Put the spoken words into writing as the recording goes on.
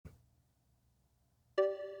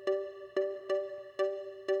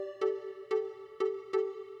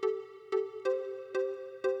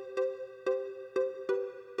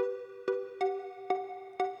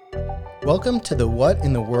Welcome to the What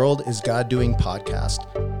in the World is God Doing podcast.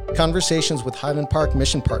 Conversations with Highland Park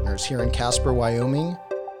mission partners here in Casper, Wyoming,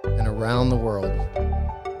 and around the world.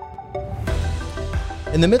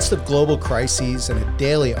 In the midst of global crises and a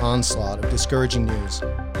daily onslaught of discouraging news,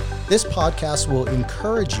 this podcast will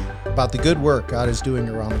encourage you about the good work God is doing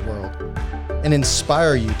around the world and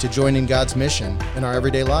inspire you to join in God's mission in our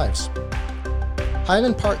everyday lives.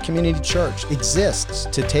 Highland Park Community Church exists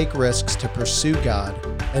to take risks to pursue God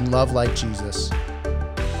and love like Jesus.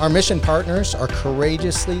 Our mission partners are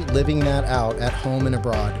courageously living that out at home and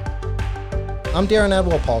abroad. I'm Darren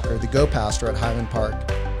Adwell-Palker, the Go Pastor at Highland Park,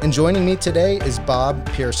 and joining me today is Bob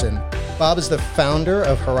Pearson. Bob is the founder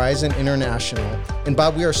of Horizon International. And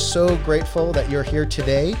Bob, we are so grateful that you're here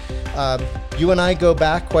today. You and I go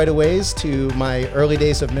back quite a ways to my early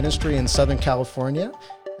days of ministry in Southern California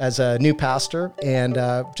as a new pastor, and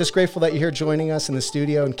just grateful that you're here joining us in the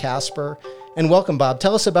studio in Casper. And welcome, Bob.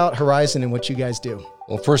 Tell us about Horizon and what you guys do.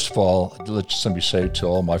 Well, first of all, let's let me say to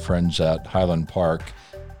all my friends at Highland Park,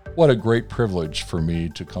 what a great privilege for me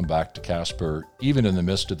to come back to Casper, even in the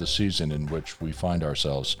midst of the season in which we find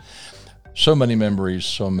ourselves. So many memories,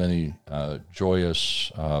 so many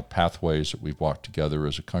joyous pathways that we've walked together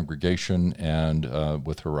as a congregation and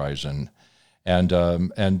with Horizon. And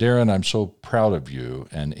Darren, I'm so proud of you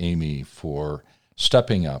and Amy for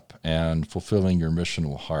stepping up and fulfilling your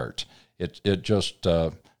missional heart. It just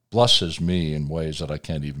blesses me in ways that I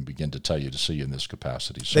can't even begin to tell you to see in this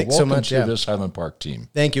capacity. So Thanks welcome so much, to this Highland Park team.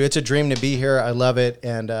 Thank you. It's a dream to be here. I love it,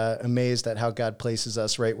 and amazed at how God places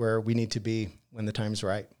us right where we need to be when the time's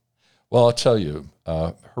right. Well, I'll tell you,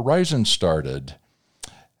 Horizon started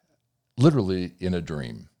literally in a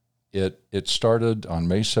dream. It started on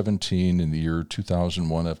May 17 in the year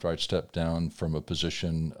 2001 after I stepped down from a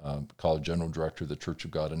position called General Director of the Church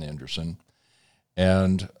of God in Anderson.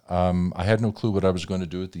 And I had no clue what I was going to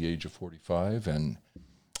do at the age of 45, and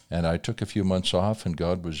I took a few months off, and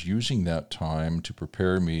God was using that time to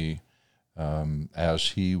prepare me as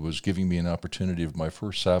He was giving me an opportunity of my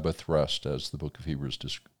first Sabbath rest, as the book of Hebrews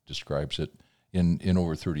describes it, in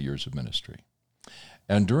over 30 years of ministry.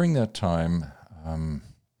 And during that time,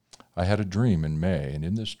 I had a dream in May, and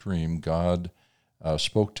in this dream, God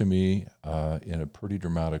spoke to me in a pretty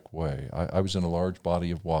dramatic way. I was in a large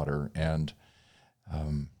body of water, and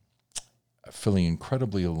feeling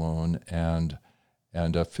incredibly alone and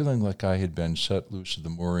feeling like I had been set loose of the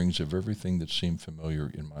moorings of everything that seemed familiar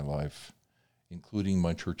in my life, including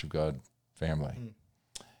my Church of God family.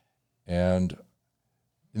 And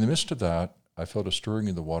in the midst of that, I felt a stirring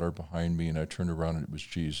in the water behind me, and I turned around, and it was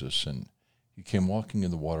Jesus. And He came walking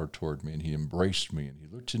in the water toward me, and He embraced me, and He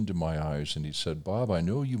looked into my eyes, and He said, "Bob, I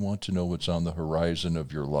know you want to know what's on the horizon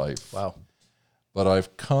of your life. Wow. But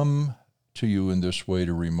I've come to you in this way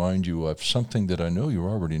to remind you of something that I know you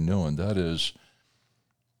already know, and that is,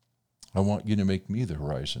 I want you to make me the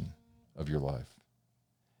horizon of your life.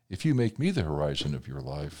 If you make me the horizon of your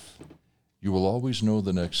life, you will always know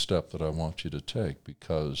the next step that I want you to take,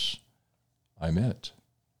 because I'm it.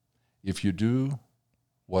 If you do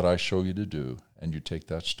what I show you to do, and you take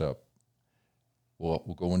that step,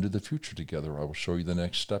 we'll go into the future together. I will show you the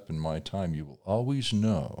next step in my time. You will always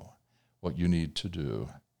know what you need to do,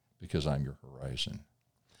 because I'm your horizon."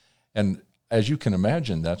 And as you can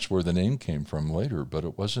imagine, that's where the name came from later, but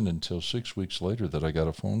it wasn't until 6 weeks later that I got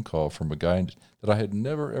a phone call from a guy that I had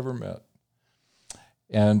never, ever met.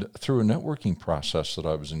 And through a networking process that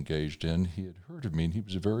I was engaged in, he had heard of me, and he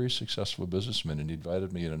was a very successful businessman, and he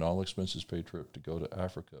invited me in an all-expenses-paid trip to go to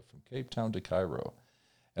Africa from Cape Town to Cairo.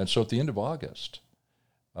 And so at the end of August,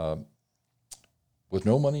 with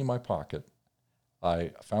no money in my pocket,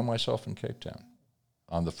 I found myself in Cape Town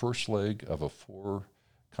on the first leg of a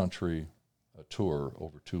 4-country tour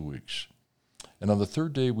over 2 weeks. And on the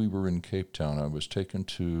third day we were in Cape Town, I was taken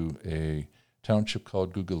to a township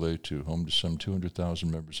called Guguletu, home to some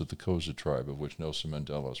 200,000 members of the Xhosa tribe, of which Nelson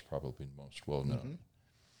Mandela is probably most well known.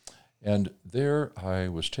 And there I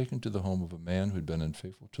was taken to the home of a man who had been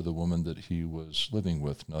unfaithful to the woman that he was living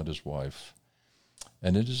with, not his wife.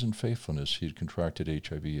 And in his unfaithfulness, he had contracted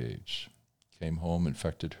HIV/AIDS. Came home,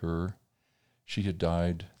 infected her. She had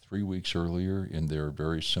died 3 weeks earlier in their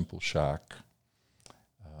very simple shack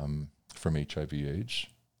from HIV/AIDS.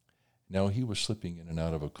 Now he was slipping in and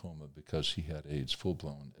out of a coma because he had AIDS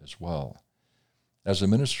full-blown as well. As a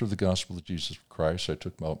minister of the gospel of Jesus Christ, I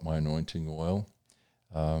took out my anointing oil,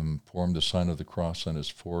 poured the sign of the cross on his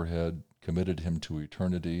forehead, committed him to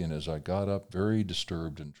eternity, and as I got up, very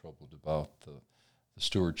disturbed and troubled about the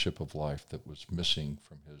stewardship of life that was missing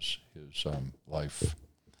from his life.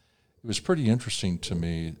 It was pretty interesting to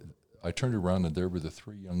me. I turned around, and there were the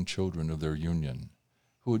 3 young children of their union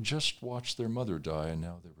who had just watched their mother die, and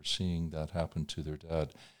now they were seeing that happen to their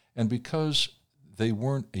dad. And because they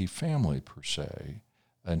weren't a family per se,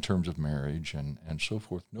 in terms of marriage and so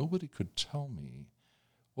forth, nobody could tell me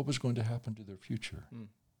what was going to happen to their future.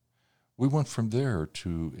 We went from there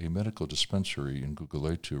to a medical dispensary in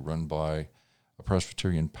Guguletu run by a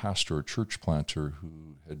Presbyterian pastor, a church planter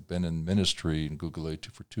who had been in ministry in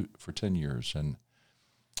Guguletu for 10 years. And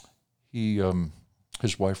he,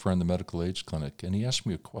 his wife ran the medical AIDS clinic, and he asked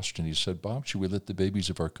me a question. He said, "Bob, should we let the babies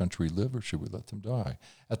of our country live or should we let them die?"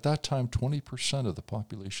 At that time, 20% of the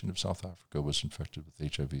population of South Africa was infected with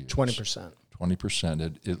HIV/AIDS. 20%.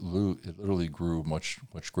 20%. It literally grew much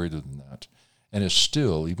greater than that. And it's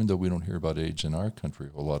still, even though we don't hear about AIDS in our country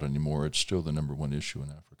a whole lot anymore, it's still the number one issue in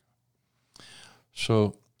Africa.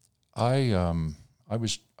 So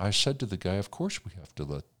I said to the guy, "Of course we have to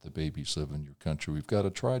let the babies live in your country. We've got to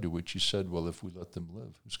try to," which he said, "Well, if we let them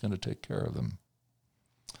live, who's going to take care of them?"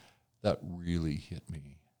 That really hit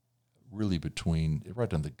me, really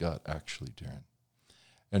right in the gut, actually, Darren.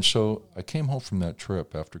 And so I came home from that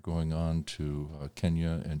trip after going on to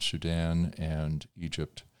Kenya and Sudan and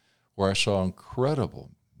Egypt, where I saw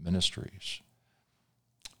incredible ministries.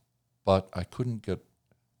 But I couldn't get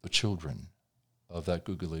the children of that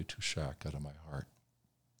Guguletu shack out of my heart.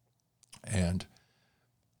 And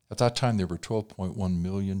at that time, there were 12.1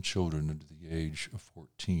 million children under the age of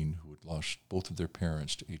 14 who had lost both of their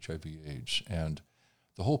parents to HIV/AIDS. And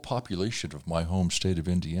the whole population of my home state of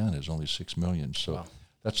Indiana is only 6 million. So wow.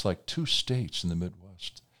 That's like 2 states in the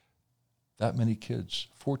Midwest. That many kids,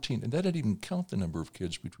 14. And that didn't even count the number of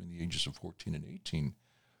kids between the ages of 14 and 18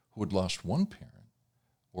 who had lost one parent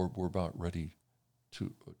or were about ready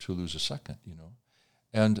to lose a second, you know.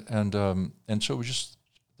 And so it was just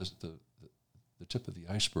the tip of the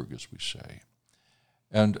iceberg, as we say.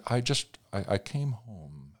 And I came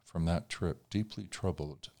home from that trip deeply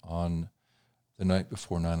troubled on the night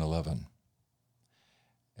before 9/11.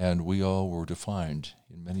 And we all were defined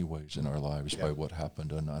in many ways in our lives by what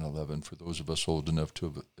happened on 9/11, for those of us old enough to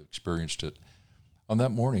have experienced it. On that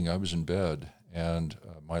morning, I was in bed, and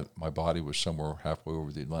my body was somewhere halfway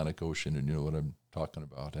over the Atlantic Ocean, and you know what I'm talking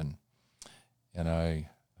about. And I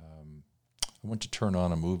went to turn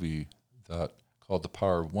on a movie called The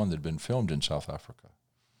Power of One that had been filmed in South Africa.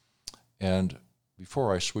 And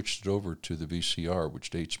before I switched it over to the VCR, which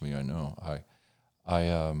dates me, I know,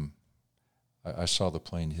 I saw the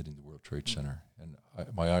plane hitting the World Trade Center, and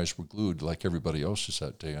my eyes were glued like everybody else's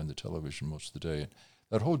that day on the television most of the day. And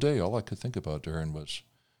that whole day, all I could think about, Darren, was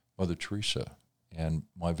Mother Teresa and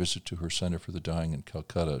my visit to her Center for the Dying in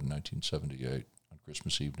Calcutta in 1978 on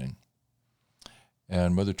Christmas evening.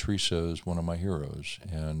 And Mother Teresa is one of my heroes,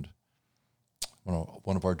 and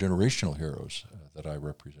one of our generational heroes that I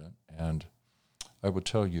represent. And I would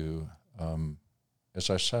tell you, as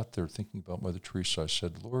I sat there thinking about Mother Teresa, I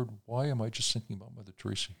said, "Lord, why am I just thinking about Mother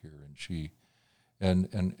Teresa here?" And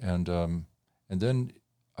then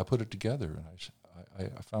I put it together, and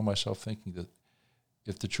I found myself thinking that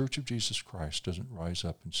if the Church of Jesus Christ doesn't rise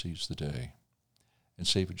up and seize the day and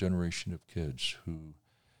save a generation of kids who,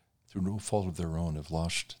 through no fault of their own, have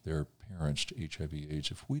lost their parents to HIV/AIDS,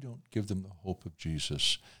 if we don't give them the hope of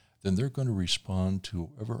Jesus, then they're going to respond to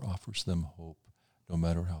whoever offers them hope, no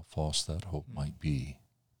matter how false that hope might be.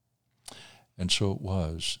 And so it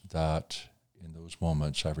was that in those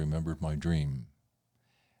moments I remembered my dream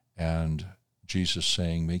and Jesus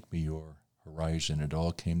saying, "Make me your horizon." It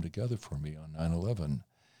all came together for me on 9/11.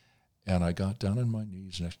 And I got down on my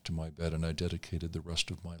knees next to my bed, and I dedicated the rest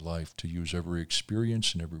of my life to use every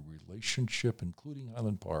experience and every relationship, including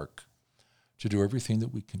Highland Park, to do everything that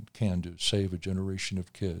we can to save a generation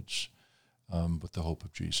of kids with the hope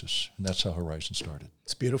of Jesus. And that's how Horizon started.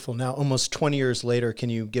 It's beautiful. Now, almost 20 years later, can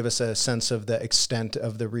you give us a sense of the extent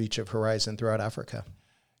of the reach of Horizon throughout Africa?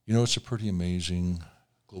 You know, it's a pretty amazing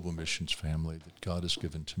global missions family that God has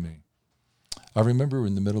given to me. I remember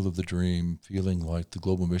in the middle of the dream feeling like the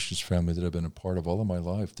global missions family that I've been a part of all of my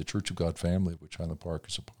life, the Church of God family, of which Highland Park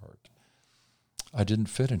is a part, I didn't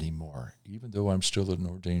fit anymore, even though I'm still an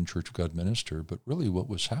ordained Church of God minister. But really what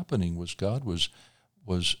was happening was God was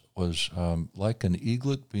like an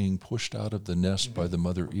eaglet being pushed out of the nest by the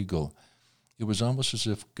mother eagle. It was almost as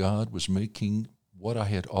if God was making what I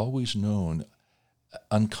had always known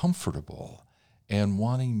uncomfortable and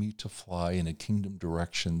wanting me to fly in a kingdom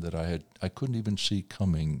direction that I couldn't even see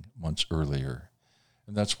coming months earlier.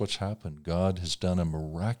 And that's what's happened. God has done a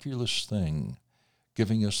miraculous thing,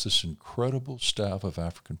 giving us this incredible staff of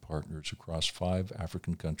African partners across 5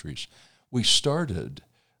 African countries. We started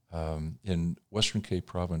in Western Cape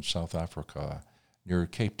Province, South Africa, near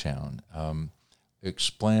Cape Town.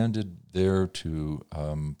 expanded there to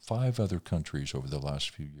 5 other countries over the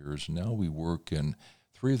last few years. Now we work in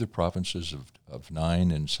 3 of the provinces of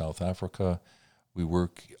 9 in South Africa. We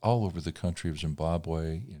work all over the country of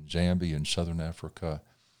Zimbabwe, in Zambia, in Southern Africa.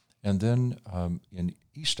 And then in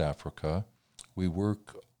East Africa, we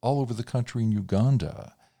work all over the country in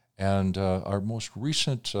Uganda. And our most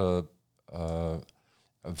recent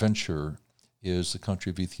venture is the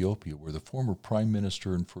country of Ethiopia, where the former Prime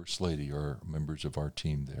Minister and First Lady are members of our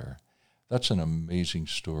team there. That's an amazing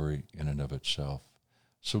story in and of itself.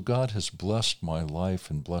 So God has blessed my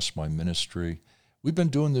life and blessed my ministry. We've been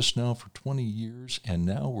doing this now for 20 years, and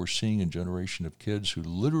now we're seeing a generation of kids who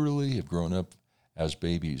literally have grown up as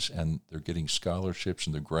babies, and they're getting scholarships,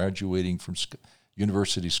 and they're graduating from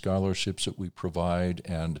university scholarships that we provide.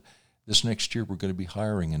 And this next year, we're going to be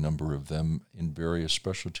hiring a number of them in various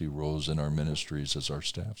specialty roles in our ministries as our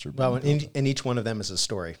staffs are being built up. And each one of them is a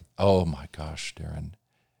story. Oh, my gosh, Darren.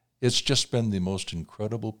 It's just been the most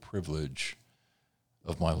incredible privilege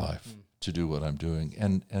of my life to do what I'm doing.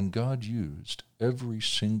 And God used every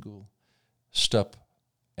single step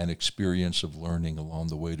and experience of learning along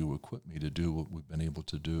the way to equip me to do what we've been able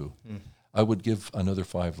to do. I would give another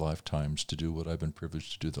 5 lifetimes to do what I've been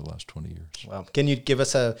privileged to do the last 20 years. Wow. Can you give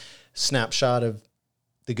us a snapshot of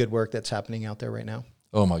the good work that's happening out there right now?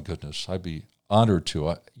 Oh, my goodness. I'd be honored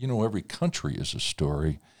to. Every country is a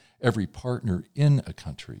story. Every partner in a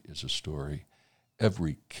country is a story.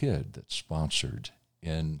 Every kid that's sponsored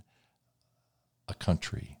in a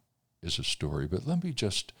country is a story. But let me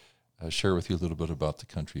just share with you a little bit about the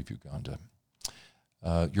country of Uganda.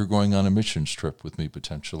 You're going on a missions trip with me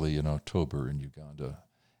potentially in October in Uganda.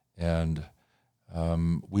 And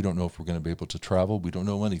we don't know if we're going to be able to travel. We don't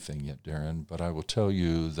know anything yet, Darren. But I will tell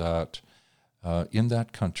you that in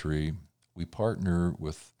that country, we partner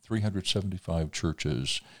with 375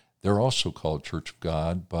 churches. They're also called Church of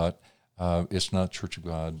God, but it's not Church of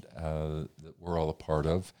God that we're all a part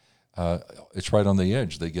of. It's right on the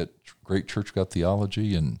edge. They get great Church of God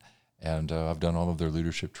theology, and I've done all of their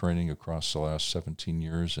leadership training across the last 17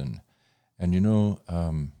 years. And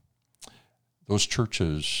those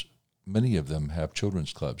churches, many of them have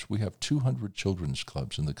children's clubs. We have 200 children's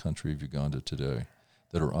clubs in the country of Uganda today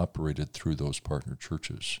that are operated through those partner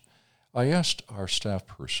churches. I asked our staff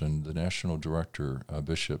person, the national director,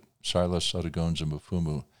 Bishop Silas Adegonza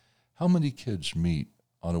Mufumu, how many kids meet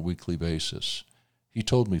on a weekly basis. He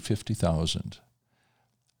told me 50,000.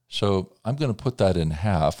 So I'm going to put that in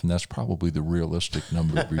half, and that's probably the realistic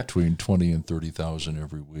number, between 20 and 30,000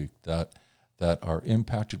 every week that are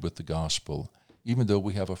impacted with the gospel, even though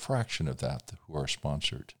we have a fraction of that who are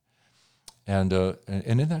sponsored. And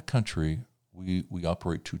in that country, we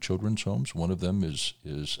operate 2 children's homes. One of them is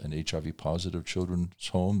an HIV-positive children's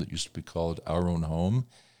home that used to be called Our Own Home.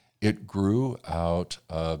 It grew out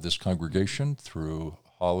of this congregation through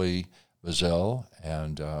Holly Mazel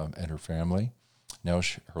and her family. Now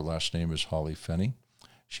her last name is Holly Fenney.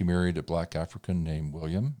 She married a black African named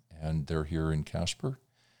William, and they're here in Casper.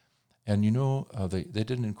 And they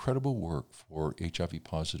did an incredible work for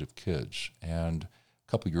HIV-positive kids. And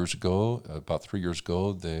a couple years ago, about 3 years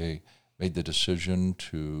ago, they made the decision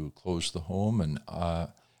to close the home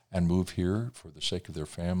and move here for the sake of their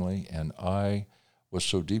family. And I was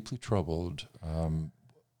so deeply troubled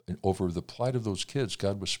over the plight of those kids.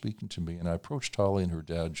 God was speaking to me, and I approached Holly and her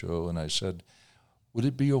dad, Joe, and I said, would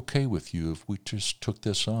it be okay with you if we just took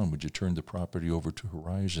this on? Would you turn the property over to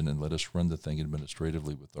Horizon and let us run the thing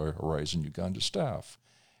administratively with our Horizon Uganda staff?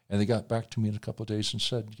 And they got back to me in a couple of days and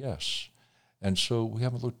said yes. And so we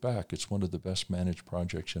haven't looked back. It's one of the best managed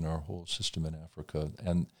projects in our whole system in Africa.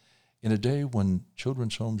 And in a day when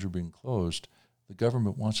children's homes are being closed, the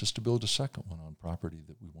government wants us to build a second one on property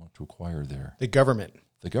that we want to acquire there. The government?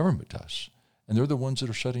 The government does. And they're the ones that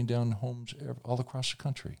are shutting down homes all across the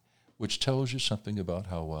country, which tells you something about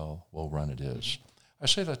how well run it is. I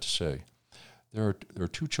say that to say, there are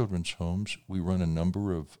 2 children's homes. We run a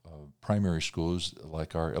number of primary schools,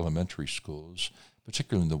 like our elementary schools,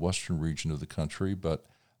 particularly in the western region of the country. But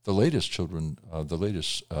the latest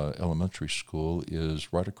elementary school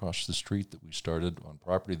is right across the street that we started on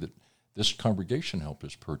property that this congregation helped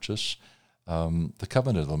us purchase. The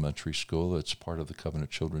Covenant Elementary School, it's part of the Covenant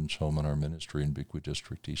Children's Home in our ministry in Bikwe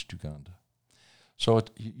District, East Uganda. So,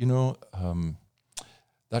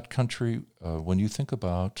 that country, when you think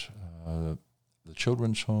about the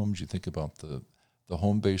children's homes, you think about the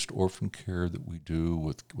home-based orphan care that we do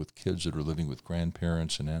with kids that are living with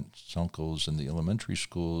grandparents and aunts, uncles in the elementary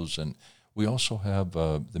schools. And we also have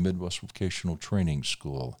the Midwest Vocational Training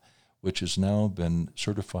School, which has now been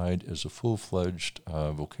certified as a full-fledged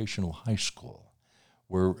vocational high school,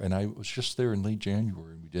 and I was just there in late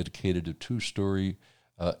January, and we dedicated a 2-story,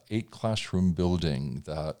 8-classroom building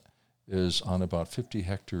that is on about 50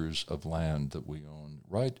 hectares of land that we own,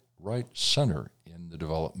 right center in the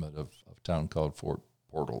development of a town called Fort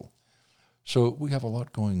Portal. So we have a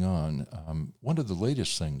lot going on. One of the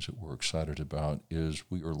latest things that we're excited about is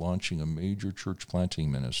we are launching a major church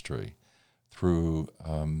planting ministry through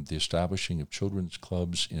the establishing of children's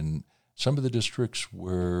clubs in some of the districts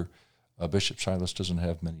where Bishop Silas doesn't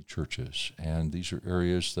have many churches. And these are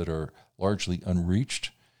areas that are largely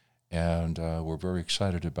unreached, and we're very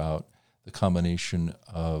excited about the combination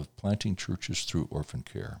of planting churches through orphan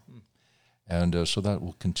care. And so that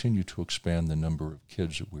will continue to expand the number of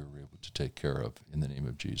kids that we were able to take care of in the name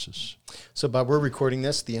of Jesus. So, Bob, we're recording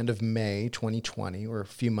this the end of May 2020. We're a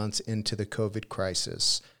few months into the COVID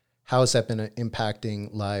crisis. How has that been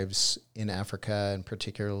impacting lives in Africa, and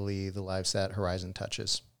particularly the lives that Horizon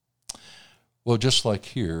touches? Well, just like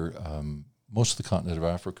here, most of the continent of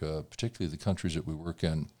Africa, particularly the countries that we work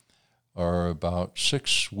in, are about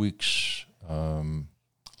 6 weeks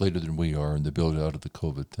later than we are in the build-out of the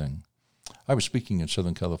COVID thing. I was speaking in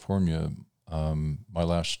Southern California my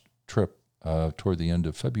last trip toward the end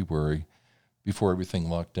of February before everything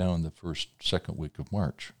locked down the second week of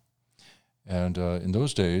March. And in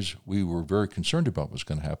those days, we were very concerned about what was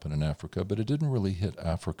going to happen in Africa, but it didn't really hit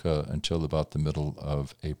Africa until about the middle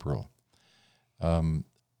of April.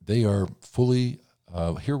 They are fully,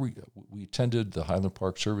 here we attended the Highland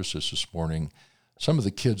Park services this morning. Some of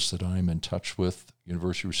the kids that I'm in touch with,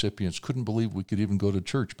 university recipients, couldn't believe we could even go to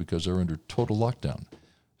church because they're under total lockdown.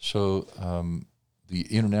 So the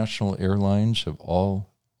international airlines have all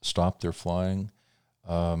stopped their flying.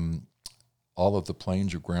 All of the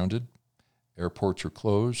planes are grounded. Airports are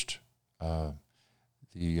closed. The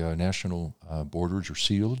national borders are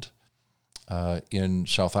sealed. In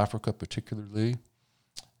South Africa particularly,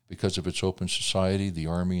 because of its open society, the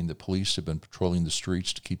army and the police have been patrolling the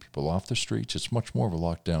streets to keep people off the streets. It's much more of a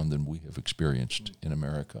lockdown than we have experienced in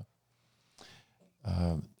America.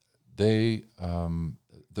 The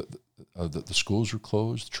schools are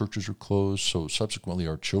closed, churches are closed, so subsequently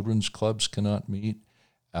our children's clubs cannot meet.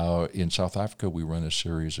 In South Africa, we run a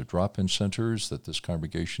series of drop-in centers that this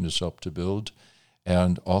congregation has helped to build,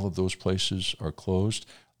 and all of those places are closed.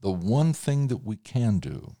 The one thing that we can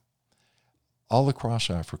do, all across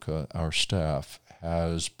Africa, our staff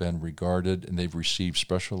has been regarded, and they've received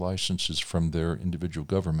special licenses from their individual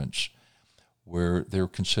governments, where they're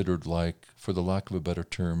considered, like, for the lack of a better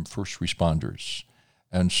term, first responders.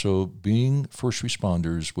 And so being first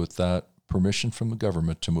responders with that permission from the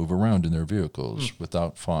government to move around in their vehicles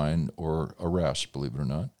without fine or arrest, believe it or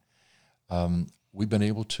not, we've been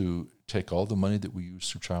able to take all the money that we use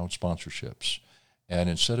through child sponsorships, and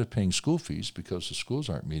instead of paying school fees because the schools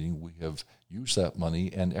aren't meeting, we have used that money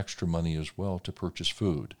and extra money as well to purchase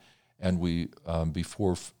food. And we,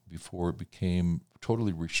 before it became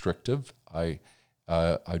totally restrictive, I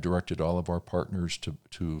directed all of our partners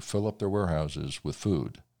to fill up their warehouses with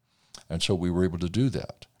food. And so we were able to do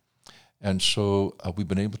that. And so we've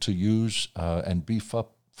been able to use and beef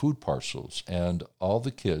up food parcels, and all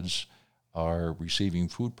the kids are receiving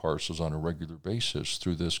food parcels on a regular basis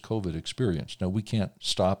through this COVID experience. Now, we can't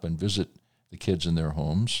stop and visit the kids in their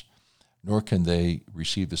homes, nor can they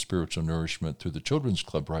receive the spiritual nourishment through the Children's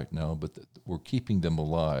Club right now, but we're keeping them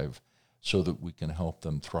alive so that we can help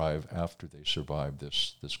them thrive after they survive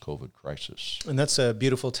this COVID crisis. And that's a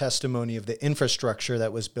beautiful testimony of the infrastructure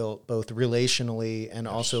that was built both relationally and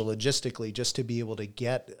also logistically, just to be able to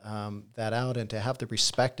get that out and to have the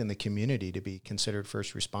respect in the community to be considered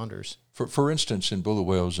first responders. For instance, in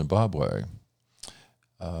Bulawayo, Zimbabwe,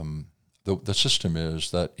 the system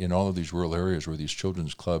is that in all of these rural areas where these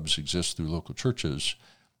children's clubs exist through local churches,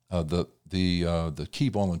 the key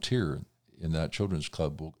volunteer in that children's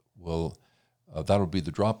club will that'll be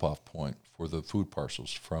the drop-off point for the food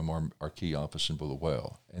parcels from our key office in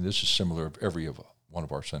Bulawayo. And this is similar of every one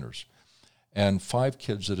of our centers. And 5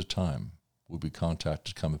 kids at a time will be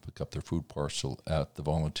contacted to come and pick up their food parcel at the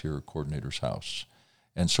volunteer coordinator's house.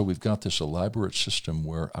 And so we've got this elaborate system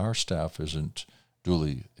where our staff isn't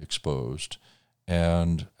duly exposed.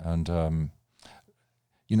 And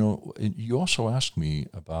you also asked me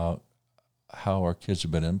about how our kids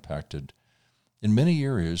have been impacted. In many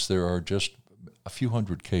areas, there are just a few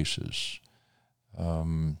hundred cases.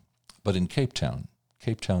 But in Cape Town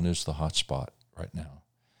is the hot spot right now.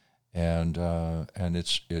 And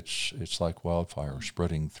it's like wildfire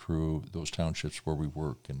spreading through those townships where we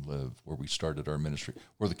work and live, where we started our ministry,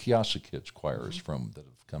 where the Kiasa Kids choir is from that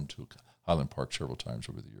have come to Highland Park several times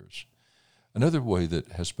over the years. Another way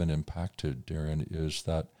that has been impacted, Darren, is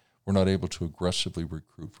that we're not able to aggressively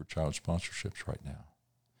recruit for child sponsorships right now.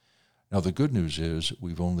 Now, the good news is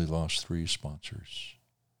we've only lost 3 sponsors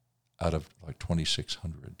out of like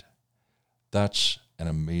 2,600. That's an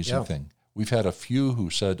amazing thing. We've had a few who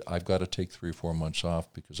said, I've got to take 3 or 4 months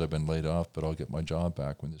off because I've been laid off, but I'll get my job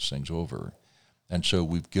back when this thing's over. And so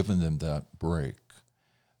we've given them that break.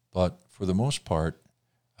 But for the most part,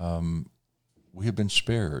 we have been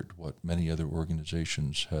spared what many other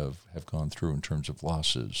organizations have gone through in terms of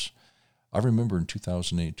losses. I remember in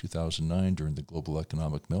 2008, 2009, during the global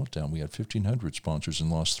economic meltdown, we had 1,500 sponsors and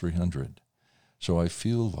lost 300. So I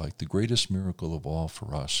feel like the greatest miracle of all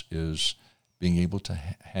for us is being able to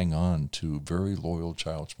hang on to very loyal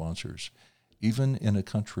child sponsors, even in a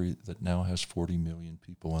country that now has 40 million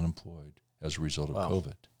people unemployed as a result of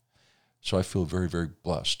COVID. So I feel very, very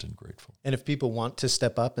blessed and grateful. And if people want to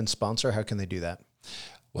step up and sponsor, how can they do that?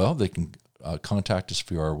 Well, they can contact us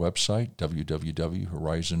via our website,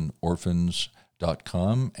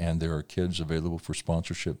 www.horizonorphans.com, and there are kids available for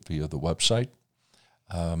sponsorship via the website.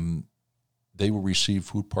 They will receive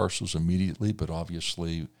food parcels immediately, but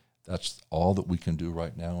obviously that's all that we can do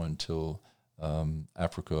right now until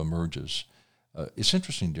Africa emerges. It's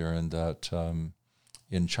interesting, Darren, that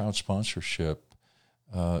in child sponsorship,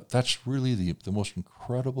 that's really the most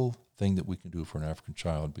incredible thing that we can do for an African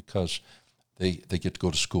child, because they get to go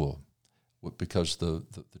to school. Because the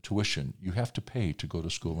tuition, you have to pay to go to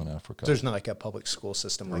school in Africa. There's not like a public school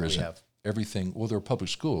system like we have. Everything, well, there are public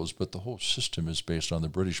schools, but the whole system is based on the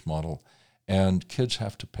British model, and kids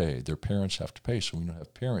have to pay. Their parents have to pay. So when you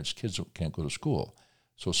have parents, kids can't go to school.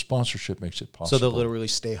 So sponsorship makes it possible. So they'll literally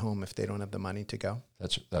stay home if they don't have the money to go?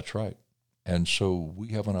 That's right. And so we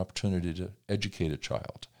have an opportunity to educate a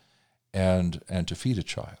child and to feed a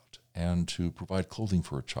child and to provide clothing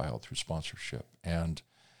for a child through sponsorship. And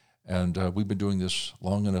we've been doing this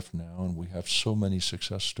long enough now, and we have so many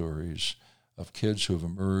success stories of kids who have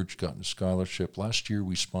emerged, gotten a scholarship. Last year,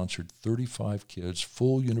 we sponsored 35 kids,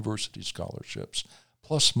 full university scholarships,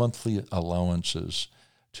 plus monthly allowances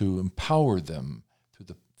to empower them through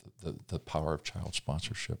the power of child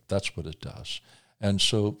sponsorship. That's what it does. And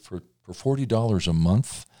so for $40 a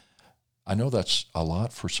month, I know that's a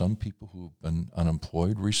lot for some people who've been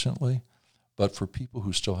unemployed recently, but for people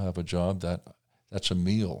who still have a job, that's a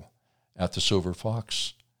meal at the Silver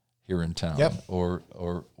Fox here in town, or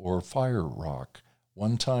Fire Rock.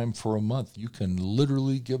 One time for a month, you can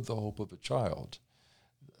literally give the hope of a child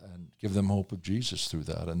and give them hope of Jesus through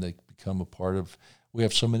that, and they become a part of. We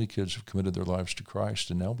have so many kids who've committed their lives to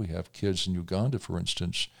Christ, and now we have kids in Uganda, for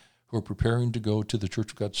instance, who are preparing to go to the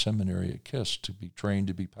Church of God Seminary at KISS to be trained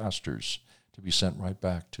to be pastors, to be sent right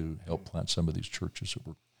back to help plant some of these churches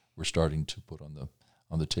that we're starting to put on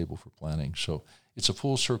the table for planning. So it's a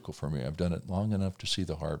full circle for me. I've done it long enough to see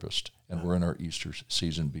the harvest, and we're in our Easter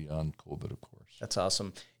season beyond COVID, of course. That's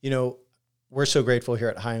awesome. You know, we're so grateful here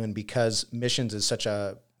at Highland because missions is such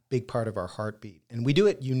a big part of our heartbeat, and we do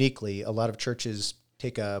it uniquely. A lot of churches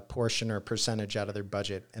take a portion or percentage out of their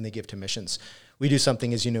budget and they give to missions. We do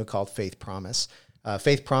something, as you know, called Faith Promise.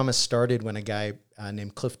 Faith Promise started when a guy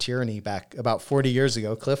named Cliff Tierney back about 40 years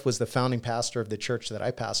ago. Cliff was the founding pastor of the church that I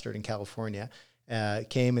pastored in California.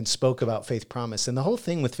 Came and spoke about Faith Promise. And the whole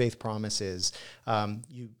thing with Faith Promise is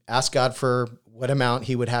you ask God for what amount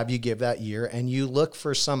he would have you give that year, and you look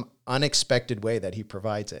for some unexpected way that he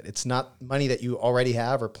provides it. It's not money that you already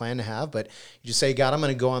have or plan to have, but you just say, God, I'm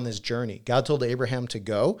going to go on this journey. God told Abraham to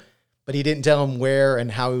go, but he didn't tell him where and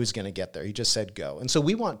how he was going to get there. He just said go. And so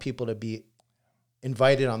we want people to be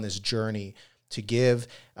invited on this journey to give,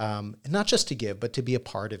 and not just to give, but to be a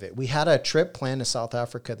part of it. We had a trip planned to South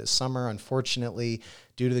Africa this summer. Unfortunately,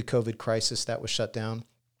 due to the COVID crisis, that was shut down.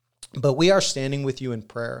 But we are standing with you in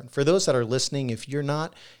prayer. And for those that are listening, if you're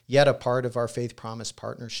not yet a part of our Faith Promise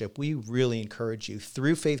partnership, we really encourage you.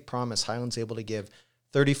 Through Faith Promise, Highland's able to give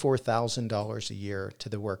 $34,000 a year to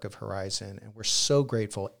the work of Horizon. And we're so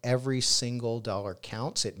grateful. Every single dollar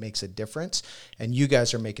counts. It makes a difference. And you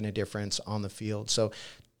guys are making a difference on the field. So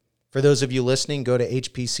for those of you listening, go to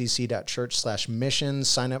hpcc.church/missions,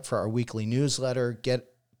 sign up for our weekly newsletter,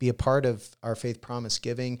 be a part of our Faith Promise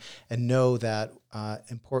giving, and know that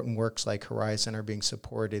important works like Horizon are being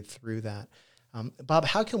supported through that. Bob,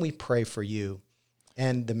 how can we pray for you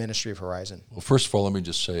and the ministry of Horizon? Well, first of all, let me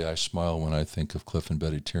just say I smile when I think of Cliff and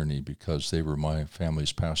Betty Tierney, because they were my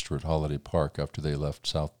family's pastor at Holiday Park after they left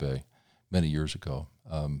South Bay many years ago.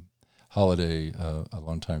 Holiday, a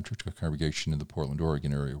longtime church congregation in the Portland,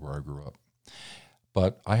 Oregon area where I grew up.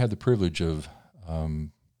 But I had the privilege of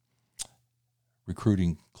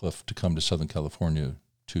recruiting Cliff to come to Southern California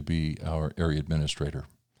to be our area administrator.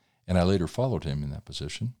 And I later followed him in that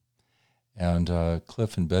position. And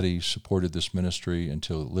Cliff and Betty supported this ministry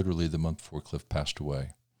until literally the month before Cliff passed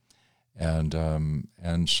away.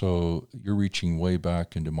 And so you're reaching way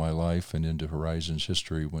back into my life and into Horizon's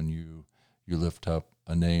history when you lift up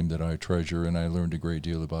a name that I treasure, and I learned a great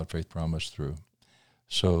deal about Faith Promise through.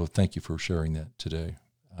 So thank you for sharing that today.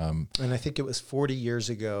 And I think it was 40 years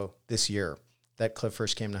ago this year that Cliff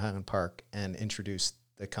first came to Highland Park and introduced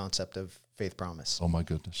the concept of Faith Promise. Oh, my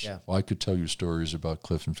goodness. Yeah. Well, I could tell you stories about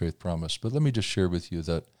Cliff and Faith Promise, but let me just share with you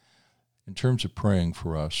that in terms of praying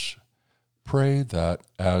for us, pray that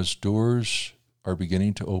as doors are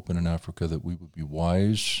beginning to open in Africa, that we would be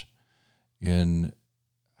wise in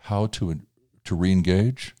how to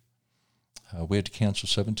re-engage. We had to cancel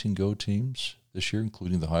 17 Go teams this year,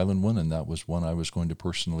 including the Highland one, and that was one I was going to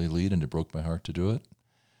personally lead, and it broke my heart to do it.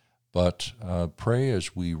 But pray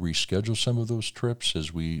as we reschedule some of those trips,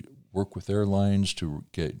 as we work with airlines to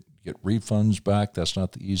get refunds back. That's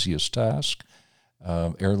not the easiest task.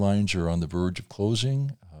 Airlines are on the verge of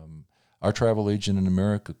closing. Our travel agent in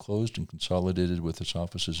America closed and consolidated with its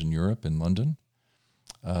offices in Europe, in London.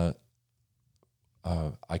 I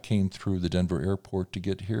came through the Denver airport to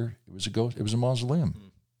get here. It was a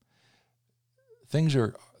mausoleum. Things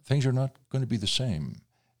are not going to be the same.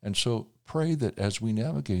 And so pray that as we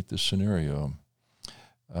navigate this scenario,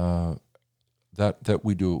 that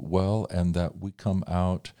we do it well and that we come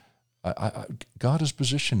out. God is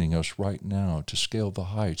positioning us right now to scale the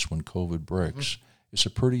heights when COVID breaks. It's a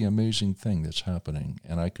pretty amazing thing that's happening,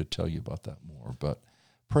 and I could tell you about that more. But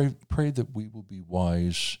pray that we will be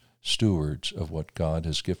wise stewards of what God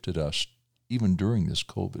has gifted us, even during this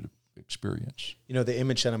COVID experience. You know, the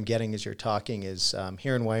image that I'm getting as you're talking is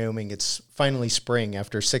here in Wyoming, it's finally spring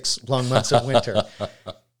after 6 long months of winter.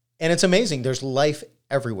 And it's amazing. There's life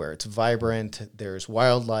everywhere. It's vibrant. There's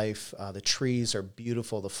wildlife. The trees are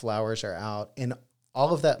beautiful. The flowers are out. And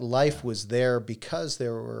all of that life was there because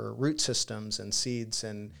there were root systems and seeds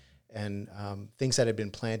and things that had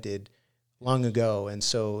been planted long ago. And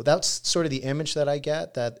so that's sort of the image that I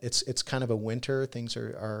get, that it's kind of a winter. Things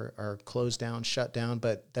are closed down, shut down,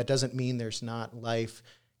 but that doesn't mean there's not life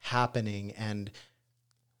happening. And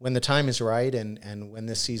when the time is right and when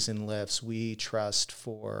this season lifts, we trust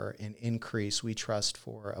for an increase. We trust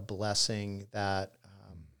for a blessing that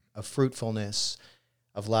of fruitfulness,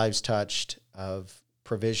 of lives touched, of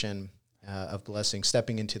provision, of blessing,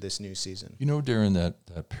 stepping into this new season. You know, Darren,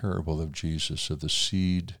 that parable of Jesus, of the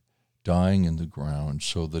seed dying in the ground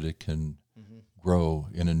so that it can grow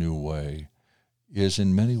in a new way, is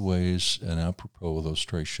in many ways an apropos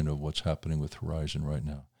illustration of what's happening with Horizon right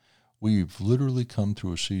now. We've literally come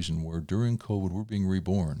through a season where during COVID we're being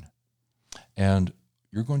reborn. And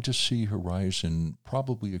you're going to see Horizon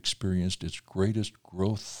probably experienced its greatest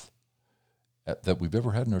growth that we've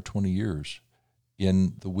ever had in our 20 years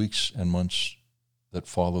in the weeks and months that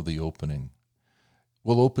follow the opening.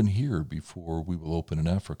 We'll open here before we will open in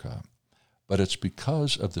Africa. But it's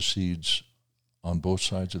because of the seeds on both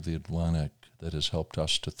sides of the Atlantic that has helped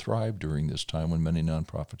us to thrive during this time when many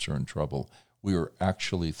nonprofits are in trouble. We are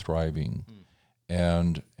actually thriving.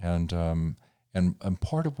 And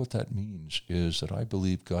part of what that means is that I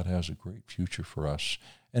believe God has a great future for us,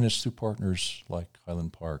 and it's through partners like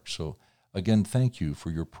Highland Park. So again, thank you for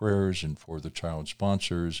your prayers and for the child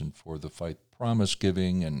sponsors and for the Faith Promise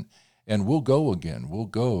giving, and we'll go again. We'll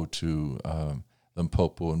go to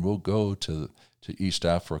Limpopo, and we'll go to East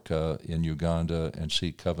Africa in Uganda and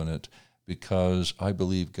see Covenant, because I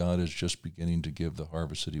believe God is just beginning to give the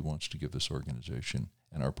harvest that he wants to give this organization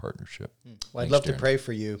and our partnership. Well, I'd love to pray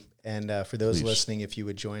for you, and for those listening, if you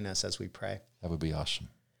would join us as we pray. That would be awesome.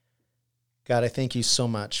 God, I thank you so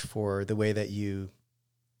much for the way that you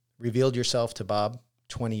revealed yourself to Bob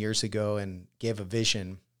 20 years ago and gave a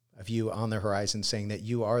vision of you on the horizon, saying that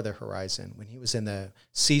you are the horizon, when he was in the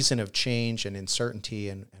season of change and uncertainty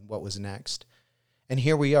and what was next. And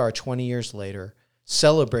here we are 20 years later,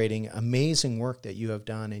 celebrating amazing work that you have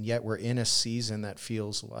done, and yet we're in a season that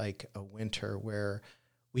feels like a winter where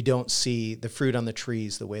we don't see the fruit on the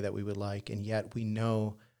trees the way that we would like, and yet we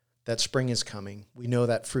know that spring is coming. We know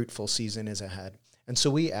that fruitful season is ahead. And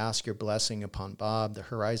so we ask your blessing upon Bob, the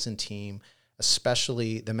Horizon team,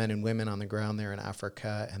 especially the men and women on the ground there in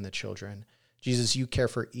Africa and the children. Jesus, you care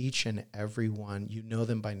for each and every one. You know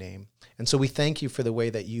them by name. And so we thank you for the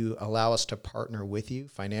way that you allow us to partner with you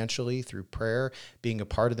financially through prayer, being a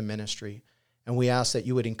part of the ministry. And we ask that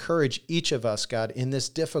you would encourage each of us, God, in this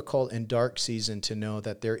difficult and dark season to know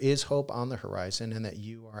that there is hope on the horizon and that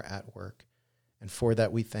you are at work. And for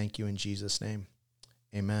that, we thank you in Jesus' name.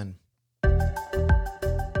 Amen.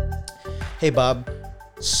 Hey, Bob.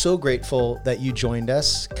 So grateful that you joined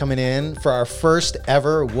us coming in for our first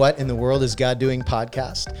ever What in the World is God Doing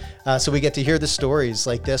podcast. So we get to hear the stories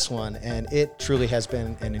like this one, and it truly has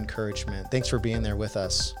been an encouragement. Thanks for being there with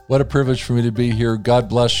us. What a privilege for me to be here. God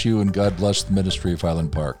bless you, and God bless the ministry of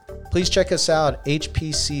Highland Park. Please check us out,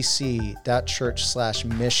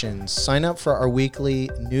 hpcc.church/missions. Sign up for our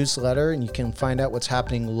weekly newsletter, and you can find out what's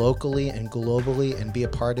happening locally and globally and be a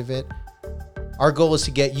part of it. Our goal is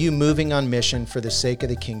to get you moving on mission for the sake of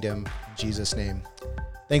the kingdom. In Jesus' name.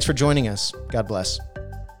 Thanks for joining us. God bless.